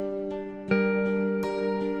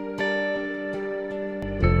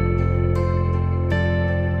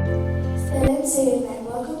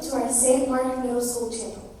St. Mark Middle School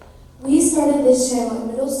channel. We started this channel in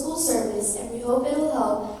middle school service, and we hope it'll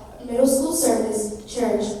help middle school service,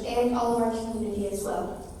 church, and all of our community as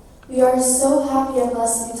well. We are so happy and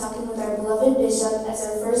blessed to be talking with our beloved Bishop as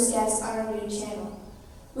our first guest on our new channel.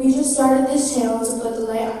 We just started this channel to put the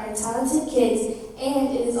light on our talented kids, and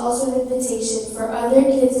it is also an invitation for other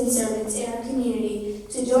kids and servants in our community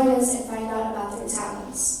to join us and find out about their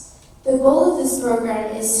talents. The goal of this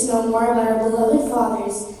program is to know more about our beloved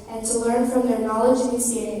fathers and to learn from their knowledge and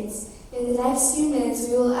experience. In the next few minutes,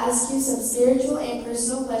 we will ask you some spiritual and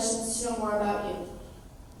personal questions to know more about you.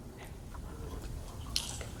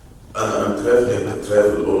 I'm traveling. I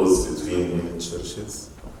travel always between many churches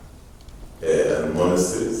and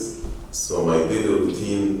monasteries. So my daily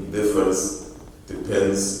routine differs,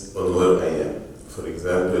 depends on where I am. For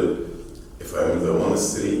example, if I'm in the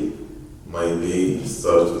monastery, my day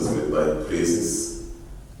starts with midnight praises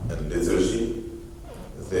and liturgy.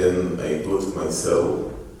 Then I go to my cell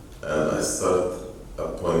and I start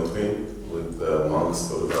appointment with the monks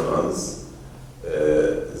or the nuns.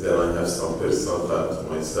 Then I have some personal time to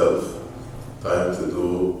myself, time to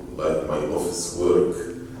do like my office work,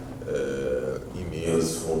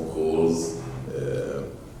 emails, phone calls,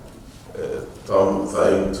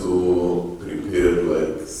 time to prepare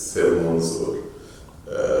like sermons or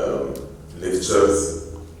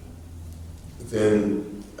lectures.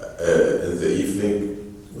 Then in the evening,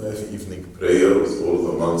 we have evening prayer with all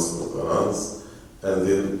the monks or the nuns, and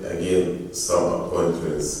then again some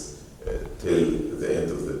appointments till the end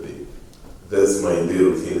of the day. That's my day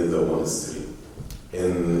routine in the monastery.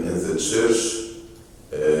 In the church,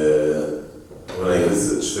 when I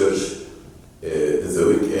visit church, in the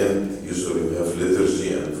weekend, usually we have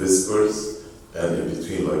liturgy and vespers, and in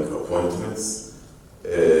between like appointments.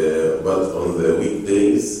 But on the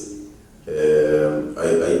weekdays,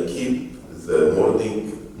 I keep the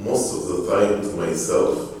morning most of the time to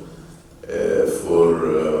myself for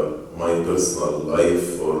my personal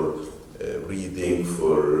life, for reading,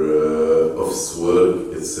 for office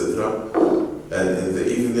work, etc. And in the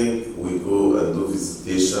evening, we go and do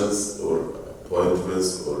visitations or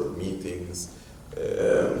appointments or meetings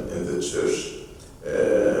in the church.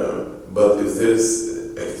 But if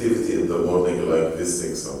there's activity in the morning, like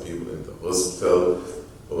visiting some people in the hospital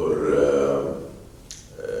or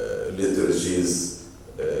liturgies,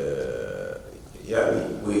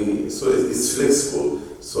 so it's flexible.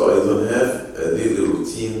 So I don't have a daily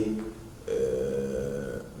routine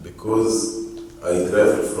because I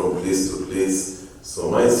travel from place to place. So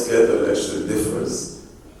my schedule actually differs,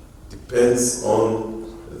 depends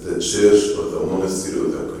on the church or the monastery or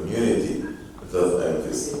the community that I'm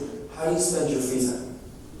visiting. How do you spend your free time?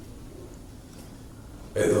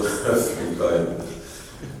 I don't have free time.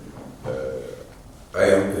 I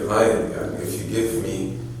am behind, and if you give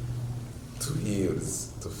me 2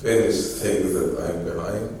 years to finish things that I'm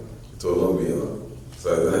behind, it will not be enough.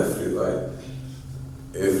 So I don't have free time.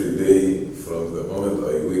 Every day, from the moment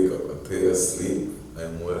I wake up until I sleep,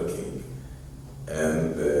 I'm working.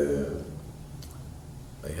 And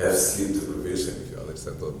I have sleep deprivation, if you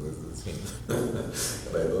understand what this means.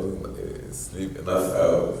 And I don't sleep enough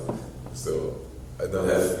hours. So I don't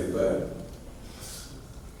have free time.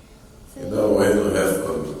 You know, when you have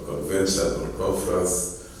convention or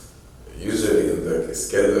conference, usually in the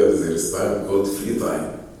schedule there is time called free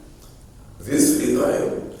time. This free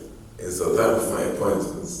time is the time of my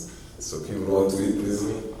appointments. So people want to eat with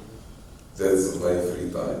me, that's my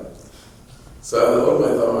free time. So all my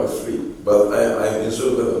time I'm free, but I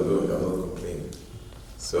enjoy what I'm doing, I'm not complaining.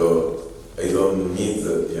 So I don't need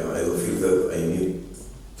that, I don't feel that I need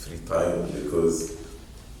free time because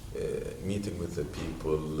meeting with the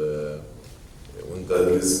people, when God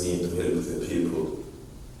uses me to help the people,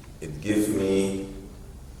 it gives me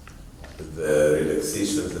the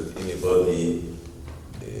relaxation that anybody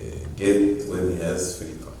get when he has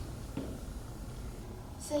free time.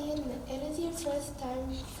 Saying it is your first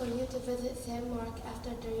time for you to visit St. Mark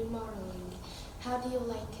after the remodeling. How do you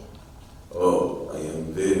like it? Oh, I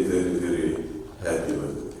am very, very, very happy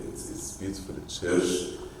with it. It's beautiful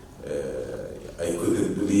church. I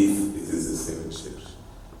couldn't believe it is the same church.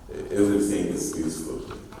 Everything is beautiful.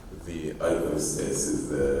 The iconostasis,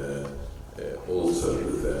 the altar,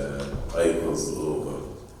 the icons all over,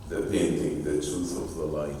 the painting, the choice of the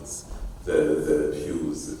lights, the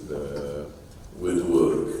pews, the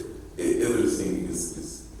woodwork, everything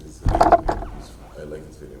is really, really beautiful. I like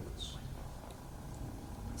it very much.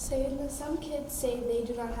 So some kids say they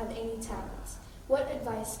do not have any talents. What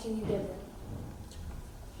advice can you give them?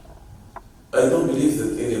 I don't believe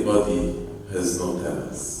that anybody has no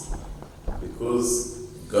talents, because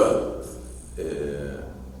God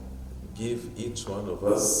give each one of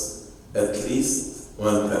us at least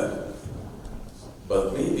one talent.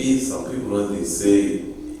 But maybe some people, when they say,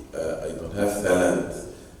 I don't have talent,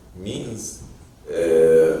 means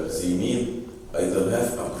they mean I don't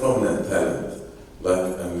have a prominent talent,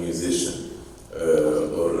 like a musician,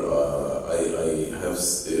 or I have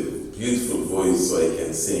a beautiful voice so I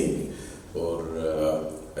can sing, or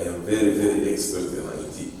I am very, very expert in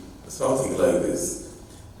IT, something like this.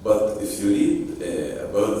 But if you read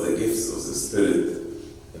about the gifts of the Spirit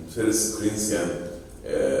in 1 Corinthians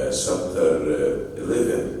chapter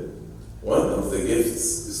 11, one of the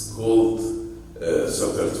gifts is called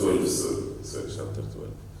chapter 12, sorry, chapter 12.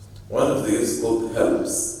 One of the gifts is called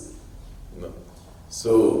helps. No.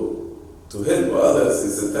 So to help others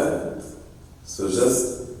is a talent. So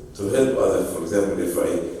just to help others, for example, if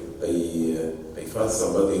I find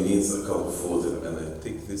somebody needs a cup of water and I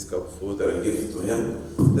take this cup of water and give it to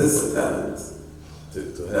him, that's a talent,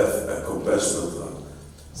 to have a compassionate heart.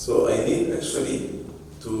 So I need actually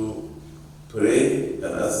to pray and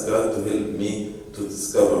ask God to help me to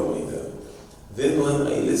discover my talent. Then when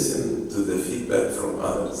I listen to the feedback from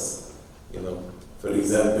others, for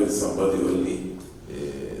example, somebody will be,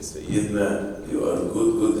 Sayyidina, you are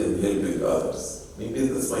good in helping others. Maybe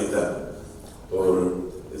that's my talent.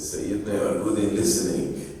 Or Sayyidina, you are good in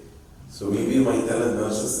listening. So maybe my talent not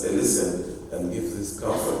just I listen and give this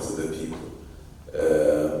comfort to the people.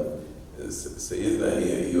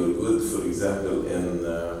 Sayyidina, you're good, for example, in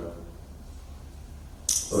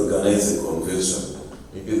organizing convention.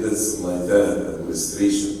 Maybe that's my talent,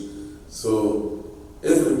 administration. So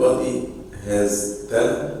everybody has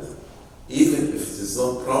talent, even if it is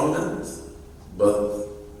not prominent, but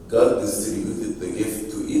God distributed the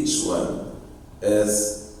gift to each one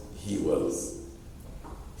as He wills.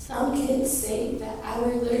 Some kids say that our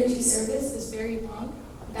liturgy service is very long.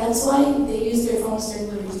 That's why they use their phones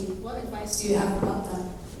during liturgy. What advice do you have about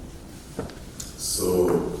that? So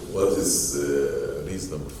what is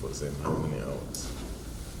reasonable for them? How many hours?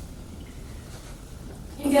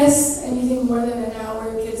 I guess anything more than an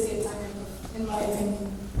hour, kids get tired of, in my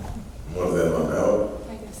opinion. More than 1 hour?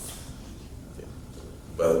 I guess. Okay.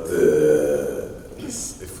 But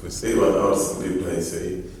if we say 1 hour, some people may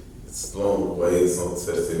say it's long. Why it's not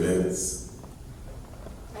 30 minutes?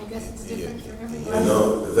 I guess it's different for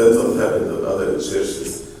everyone. That's what happened in other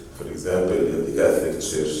churches. For example, in the Catholic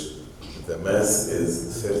Church, the Mass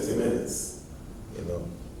is 30 minutes.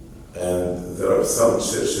 And there are some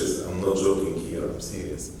churches, I'm not joking here, I'm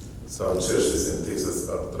serious. Some churches in Texas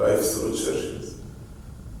are drive-through churches.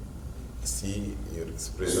 See your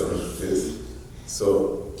expression on your face.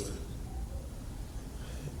 So,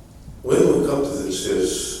 when we come to the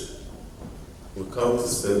church, we come to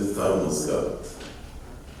spend time with God.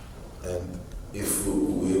 And if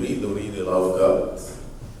we really love God,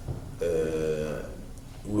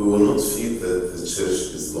 we will not feel that the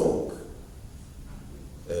church is long.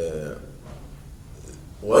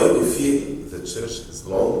 Why we feel the church is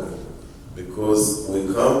long? Because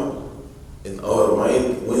we come in our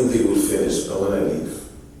mind when they will finish, I want to leave.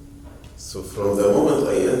 So from the moment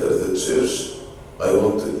I enter the church, I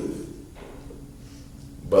want to leave.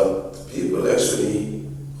 But people actually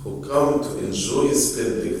who come to enjoy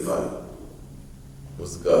spending time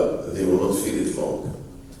with God, they will not feel it long.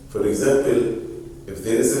 For example, if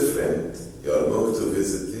there is a friend, you are going to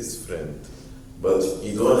visit this friend, but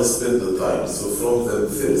you don't want to spend the time. So from the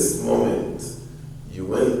first moment you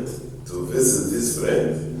went to visit this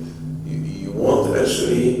friend, you want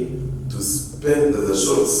actually to spend the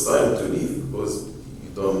shortest time to leave because you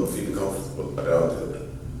don't feel comfortable around her.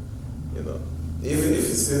 Even if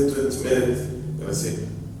you spend 20 minutes, you're going to say,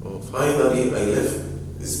 oh, finally I left.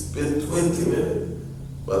 You spend 20 minutes.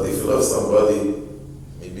 But if you love somebody,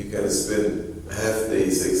 maybe you can spend half day,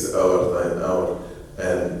 6 hours, 9 hours,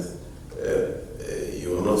 and you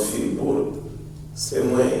will not feel bored.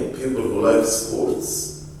 Same way, people who like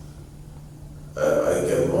sports, I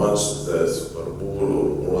can watch the Super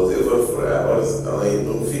Bowl or whatever for hours, and I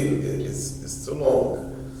don't feel it's too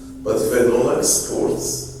long. But if I don't like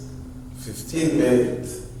sports, 15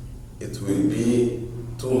 minutes, it will be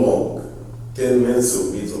too long. 10 minutes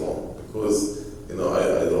will be too long because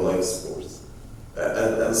I don't like sports,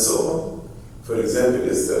 and so on. For example,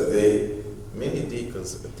 yesterday, many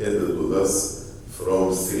deacons attended with us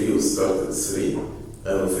from 3, we started at 3,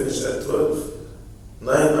 and we finished at 12.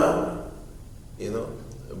 9 hours,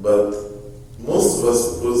 But most of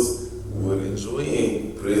us, because we were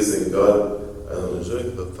enjoying praising God and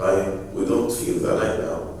enjoying the time, we don't feel the 9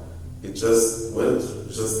 hours. It just went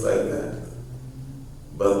just like that.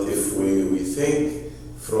 But if we think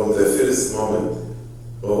from the first moment,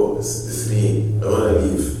 oh, it's 3, I want to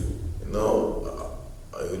leave,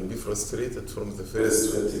 I will be frustrated from the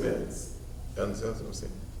first 20 minutes. You understand what I'm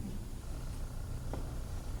saying?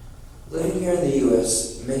 Living here in the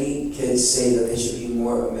U.S., many kids say that they should be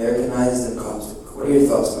more Americanized than Coptic. What are your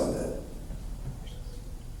thoughts about that?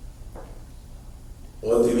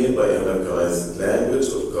 What do you mean by Americanized? Language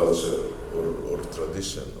or culture or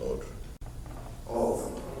tradition or? All of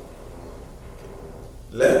them.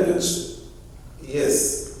 Language,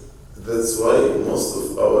 yes. That's why most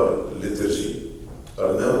of our liturgy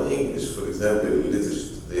are now in English. For example,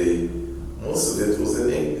 liturgy today, most of it was in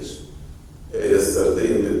English.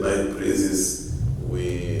 Yesterday in Midnight Praises,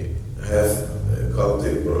 we have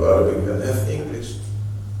Coptic or Arabic and have English.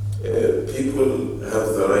 People have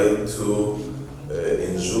the right to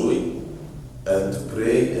enjoy and to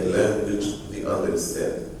pray in language they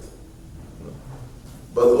understand.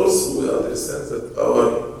 But also we understand that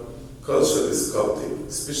our culture is Coptic,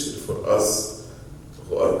 especially for us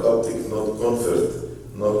who are Coptic, not convert,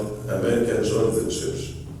 not American, join the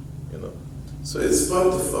church. So it's part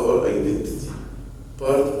of our identity,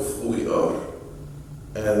 part of who we are.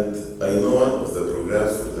 And I know one of the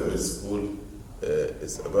programs for the middle school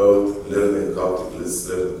is about learning Coptic. Let's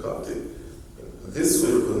learn Coptic. This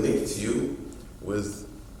will connect you with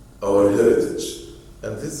our heritage,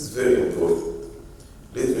 and this is very important.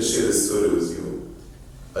 Let me share a story with you.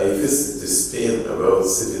 I visited Spain about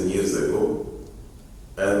 7 years ago,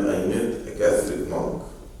 and I met a Catholic monk.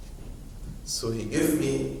 So he gave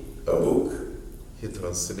me a book. He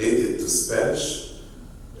translated to Spanish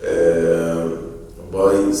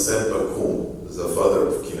by Saint Pacom, the father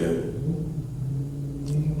of Kinel.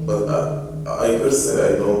 But I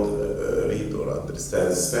personally don't read or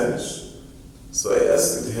understand Spanish. So I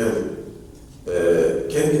asked him,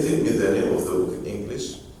 can you tell me the name of the book in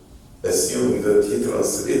English? Assuming that he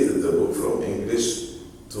translated the book from English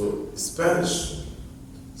to Spanish.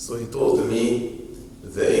 So he told me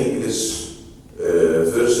the English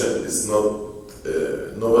version is not,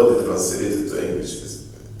 nobody translated to English,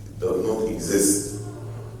 it does not exist.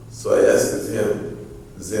 So I asked him,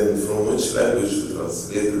 then from which language you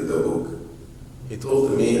translated the book? He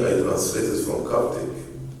told me I translated from Coptic,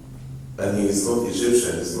 and he is not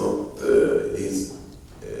Egyptian, he's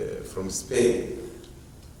from Spain.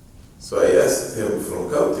 So I asked him from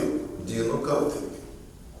Coptic, do you know Coptic?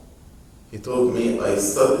 He told me I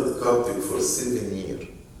studied Coptic for 7 years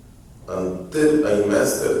until I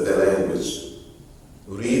mastered the language,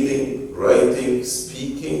 reading, writing,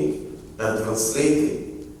 speaking, and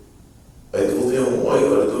translating. I told him, why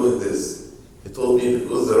are you doing this? He told me,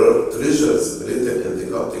 because there are treasures written in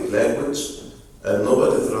the Coptic language and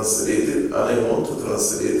nobody translated, and I want to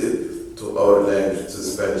translate it to our language, to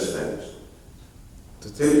Spanish language. To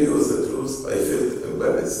tell you the truth, I felt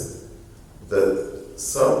embarrassed that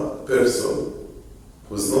some person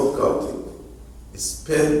who's not Coptic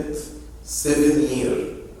spent 7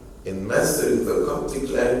 years in mastering the Coptic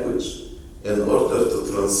language in order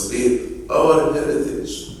to translate our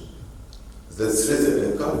heritage that's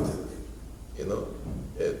written in Coptic,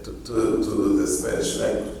 to the Spanish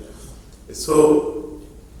language. So,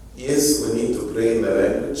 yes, we need to pray in a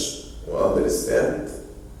language we understand,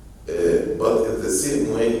 but in the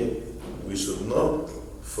same way, we should not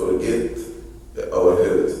forget our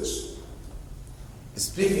heritage.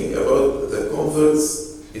 Speaking about the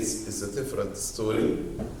converts, it's a different story.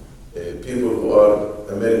 People who are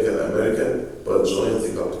American but join the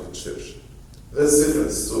Coptic Church. That's a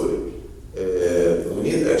different story. We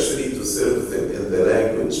need actually to serve them in the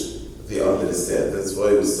language they understand. That's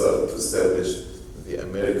why we started to establish the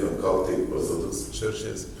American Coptic Orthodox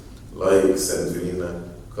churches, like St. Verena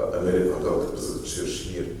American Coptic Orthodox Church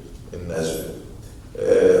here in Nashville.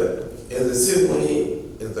 In the same way,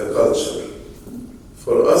 in the culture,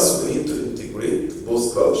 for us we need to integrate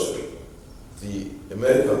both culture, the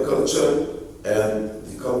American culture and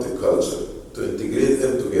the Coptic culture, to integrate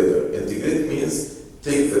them together. Integrate means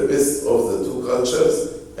take the best of the two cultures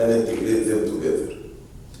and integrate them together.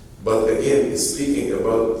 But again, speaking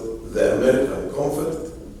about the American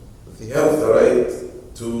convert, they have the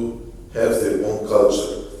right to have their own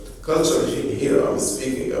culture. Culture here, I'm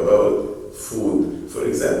speaking about food. For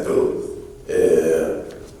example,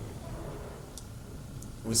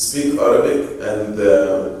 we speak Arabic and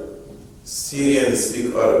Syrians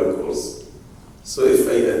speak Arabic also. So if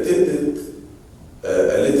I attended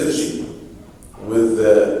a liturgy with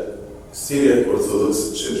the Syrian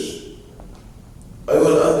Orthodox Church, I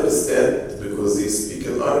will understand because they speak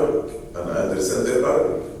in Arabic and I understand their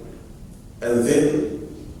Arabic. And then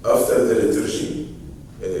after the liturgy,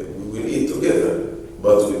 we will eat together,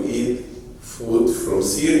 but we eat food from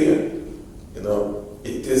Syria.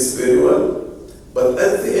 It tastes very well. But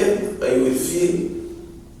at the end, I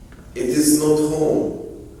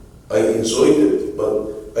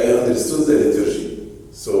understood the liturgy.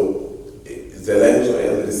 So the language I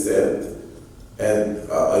understand,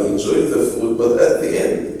 and I enjoy the food, but at the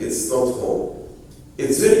end, it's not home.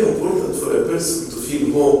 It's very important for a person to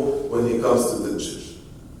feel home when he comes to the church.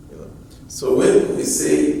 You know? So when we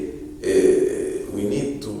say we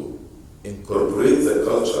need to incorporate the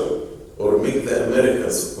culture or make the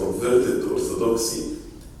Americans converted to Orthodoxy,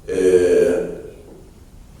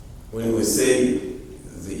 when we say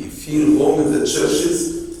they feel home in the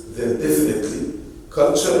churches, then definitely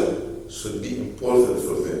culture should be important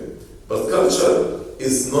for them. But culture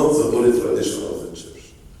is not the holy tradition of the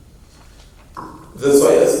church. That's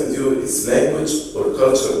why I asked you, it's language or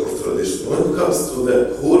culture or tradition. When it comes to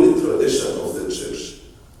the holy tradition of the church,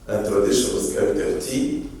 and tradition with capital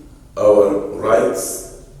T, our rights,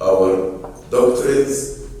 our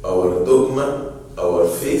doctrines, our dogma, our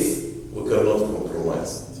faith, we cannot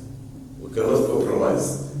compromise it. We cannot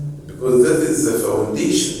compromise it because that is the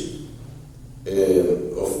foundation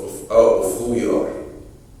of who we are.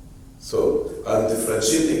 So I'm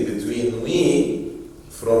differentiating between me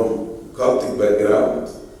from Coptic background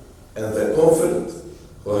and the convert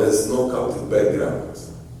who has no Coptic background.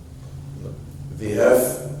 They have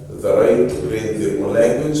the right to bring their own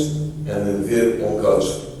language and in their own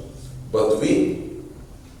culture. But the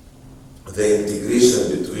integration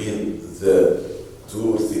between the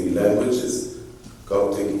 2 or 3 languages,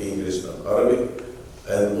 Coptic, English, and Arabic,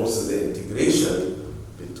 and also the integration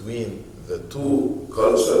between the 2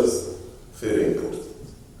 cultures, very important.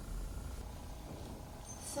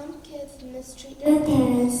 Some kids mistreat their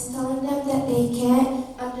parents, telling them that they can't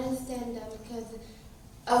understand them because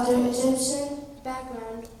of their Egyptian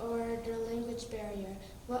background or their language barrier.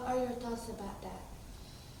 What are your thoughts about that?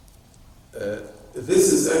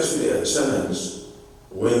 This is actually a challenge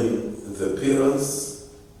when the parents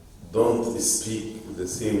don't speak the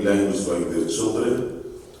same language like their children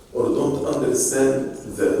or don't understand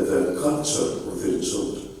the culture of their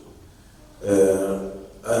children.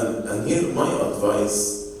 And here my advice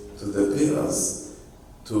to the parents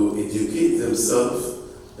to educate themselves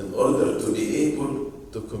in order to be able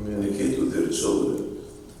to communicate with their children.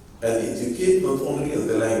 And educate not only in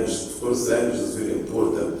the language, of course language is very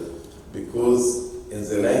important because in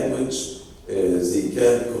the language they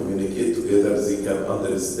can communicate together, they can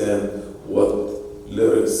understand what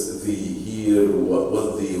lyrics they hear,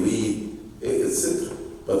 what they read, etc.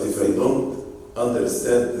 But if I don't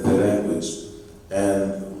understand the language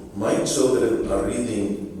and my children are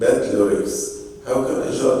reading bad lyrics, how can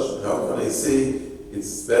I judge? How can I say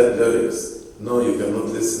it's bad lyrics? No, you cannot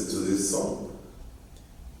listen to this song.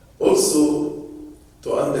 Also,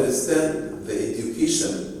 to understand the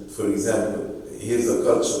education, for example, here's a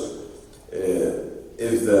culture.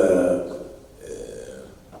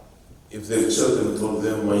 If their children told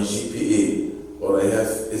them my GPA or I have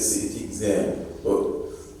SAT exam, or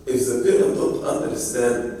if the parent don't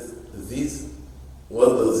understand this, what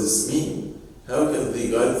does this mean? How can they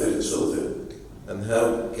guide their children? And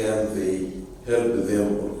how can they help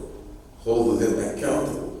them or hold them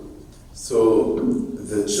accountable? So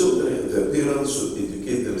the children, the parents should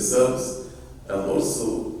educate themselves, and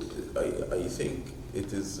also I think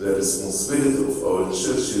it is the responsibility of our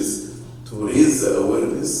churches to raise the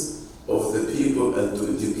awareness of the people and to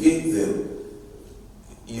educate them.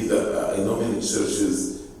 Either I know many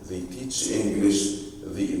churches, they teach English,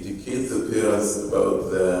 they educate the parents about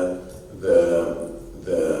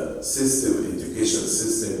the system, education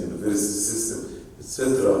system, university system, etc.,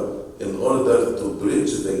 in order to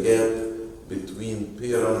bridge the gap between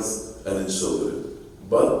parents and children.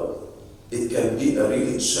 But it can be a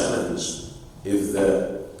really challenge if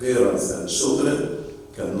the parents and children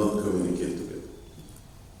cannot communicate together.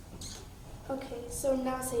 Okay, so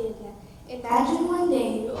now say it again. Imagine one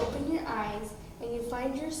day you open your eyes and you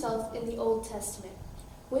find yourself in the Old Testament.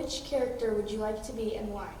 Which character would you like to be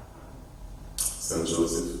and why? Saint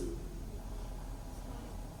Joseph.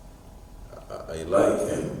 I like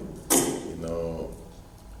him. You know,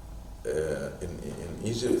 in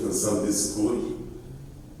Egypt in Sunday school,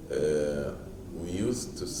 we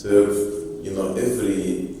used to serve, you know,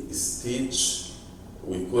 every stage,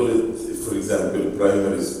 we call it, for example,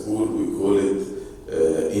 primary school, we call it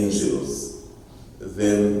Angelus.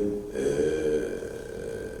 Then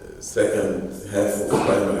second half of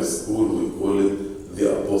primary school, we call it the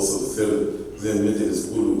Apostles. Third, then middle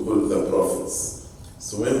school, we call it the Prophets.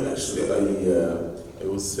 So when actually I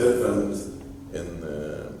was servant in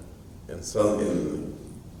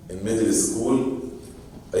middle school,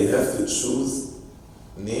 I have to choose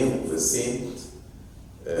name of a saint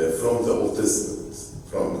from the Old Testament,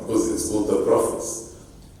 because it's called the Prophets.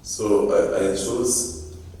 So I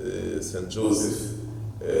chose Saint Joseph,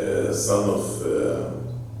 son of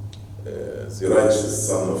the righteous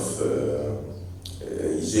son of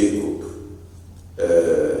Jacob.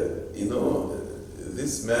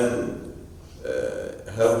 This man,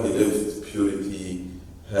 how he lived purity,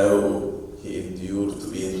 how he endured to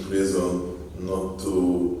be in prison, not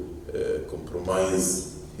to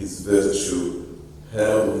compromise his virtue,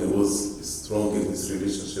 how he was strong in his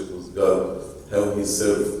relationship with God, how he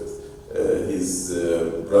served his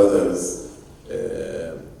brothers,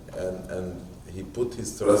 and he put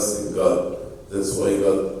his trust in God. That's why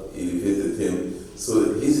God elevated him.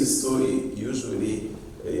 So his story usually,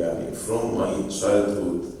 from my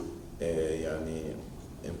childhood,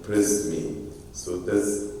 impressed me. So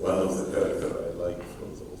that's one of the characters I like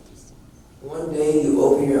from the Old Testament. One day you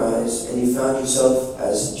open your eyes and you found yourself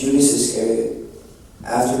as Judas Iscariot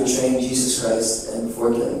after betraying Jesus Christ and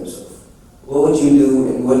before killing himself. What would you do,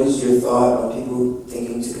 and what is your thought on people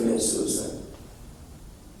thinking to commit suicide?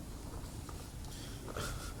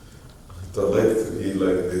 I don't like to be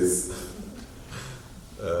like this.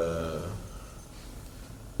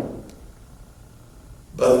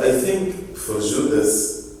 But I think for Judas,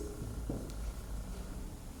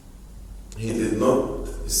 he did not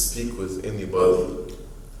speak with anybody.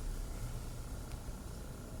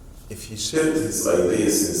 If he shared his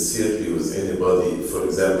ideas sincerely with anybody, for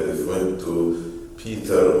example, if he went to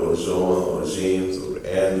Peter or John or James or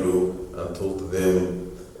Andrew and told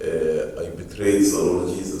them, I betrayed the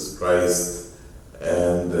Lord Jesus Christ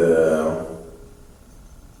and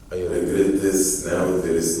I regret this, now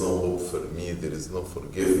there is no hope for me, there is no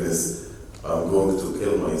forgiveness, I'm going to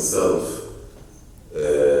kill myself.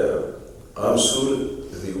 I'm sure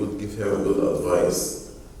they would give him a good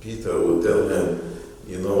advice. Peter would tell him,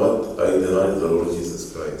 you know what, I denied the Lord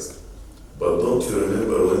Jesus Christ. But don't you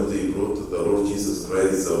remember when they brought to the Lord Jesus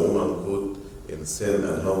Christ a woman caught in sin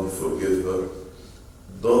and how he forgave her?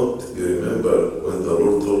 Don't you remember when the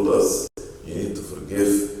Lord told us you need to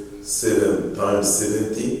forgive 7 times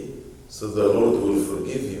 70? So the Lord will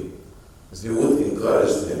forgive you. They would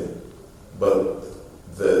encourage him. But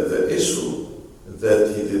the issue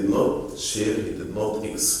that he did not share, he did not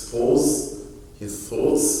expose his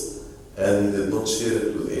thoughts, and he did not share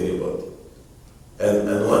it with anybody. And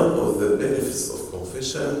one of the benefits of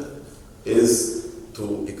confession is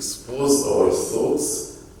to expose our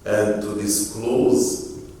thoughts and to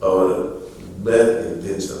disclose our bad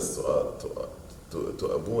intentions to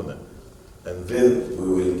Abuna. And then we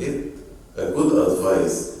will get a good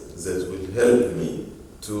advice that will help me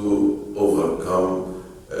to overcome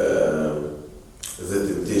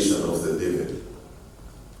the temptation of the devil.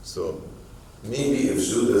 So maybe if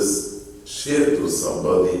Judas shared with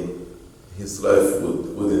somebody, his life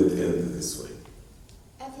wouldn't end this way.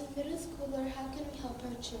 As a middle schooler, how can we help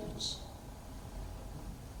our church?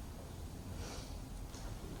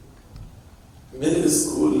 Middle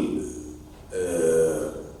school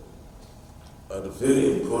are a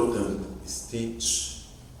very important stage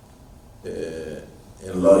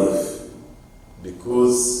in life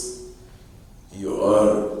because you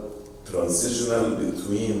are transitional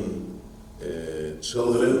between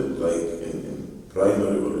children, like in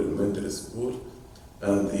primary or elementary school,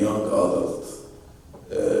 and young adult.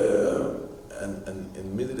 And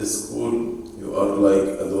in middle school, you are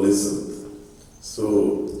like adolescent. So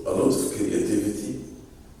a lot of creativity,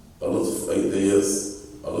 a lot of ideas,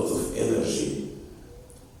 a lot of energy.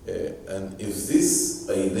 And if these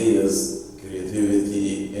ideas,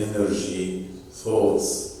 creativity, energy,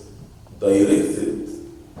 thoughts, directed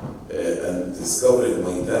and discovering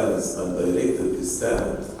my talents and directed this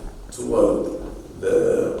talent toward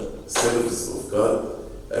the service of God,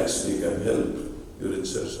 actually can help your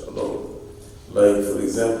church a lot. Like, for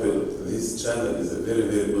example, this channel is a very,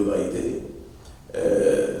 very good idea.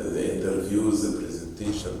 The interviews, the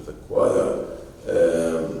presentation, the choir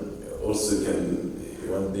also can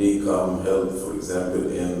one day come help, for example,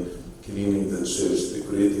 in cleaning the church,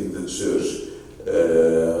 decorating the church,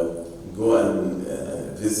 go and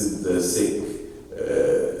visit the sick.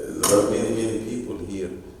 There are many, many people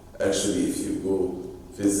here. Actually, if you go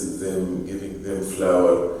visit them, giving them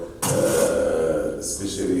flower,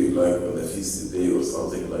 especially like on a feast day or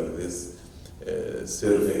something like this,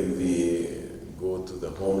 go to the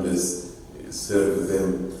homeless, serve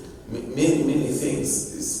them, many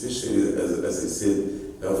things, especially as I said,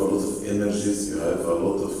 you have a lot of energies, you have a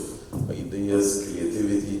lot of ideas,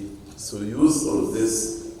 creativity, so use all of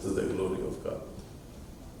this to the glory of God.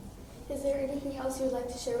 Is there anything else you would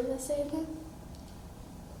like to share with us, Aiden?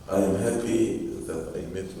 I am happy that I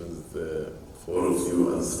met with 4 of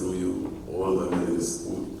you and through you all the middle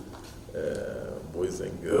school boys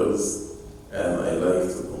and girls, and I like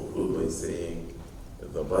to conclude by saying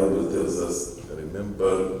the Bible tells us,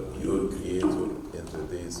 remember your Creator in the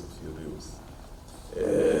days of your youth.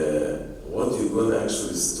 What you're going to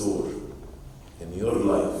actually store in your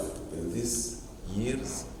life in these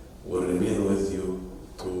years will remain with you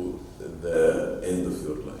to the end of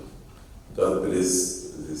your life. God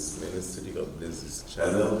bless this ministry, God bless this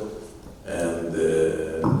channel, and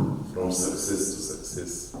from success to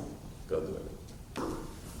success, God willing.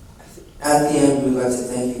 At the end, we'd like to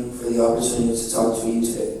thank you for the opportunity to talk to you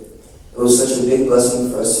today. It was such a big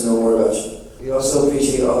blessing for us to know more about you. We also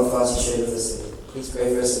appreciate all the thoughts you shared with us today. Please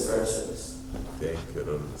pray for us and for our service. Thank you,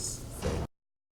 Lord.